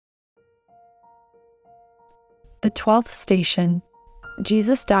The 12th station.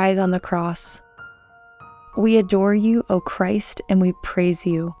 Jesus dies on the cross. We adore you, O Christ, and we praise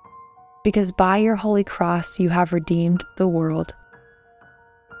you, because by your holy cross you have redeemed the world.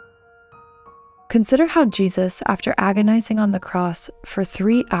 Consider how Jesus, after agonizing on the cross for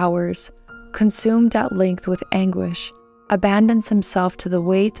 3 hours, consumed at length with anguish, abandons himself to the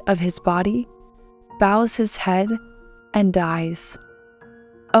weight of his body, bows his head, and dies.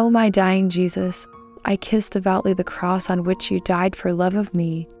 O my dying Jesus, I kiss devoutly the cross on which you died for love of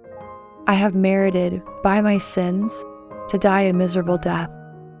me. I have merited, by my sins, to die a miserable death.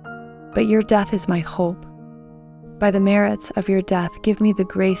 But your death is my hope. By the merits of your death, give me the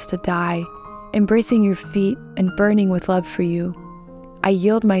grace to die, embracing your feet and burning with love for you. I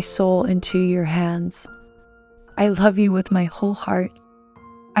yield my soul into your hands. I love you with my whole heart.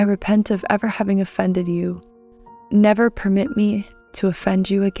 I repent of ever having offended you. Never permit me to offend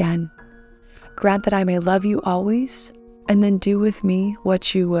you again. Grant that I may love you always, and then do with me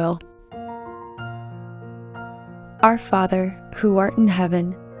what you will. Our Father, who art in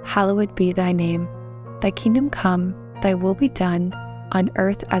heaven, hallowed be thy name. Thy kingdom come, thy will be done, on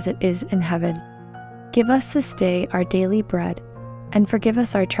earth as it is in heaven. Give us this day our daily bread, and forgive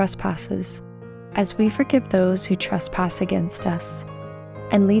us our trespasses, as we forgive those who trespass against us.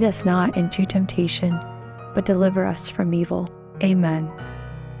 And lead us not into temptation, but deliver us from evil. Amen.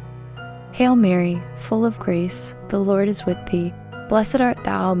 Hail Mary, full of grace, the Lord is with thee. Blessed art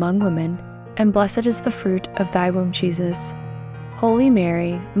thou among women, and blessed is the fruit of thy womb, Jesus. Holy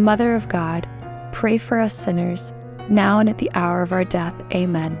Mary, Mother of God, pray for us sinners, now and at the hour of our death.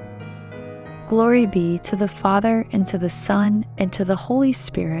 Amen. Glory be to the Father, and to the Son, and to the Holy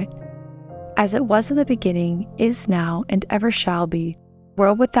Spirit, as it was in the beginning, is now, and ever shall be,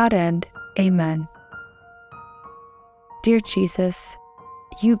 world without end. Amen. Dear Jesus,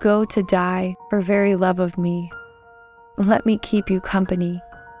 you go to die for very love of me. Let me keep you company.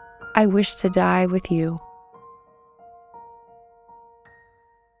 I wish to die with you.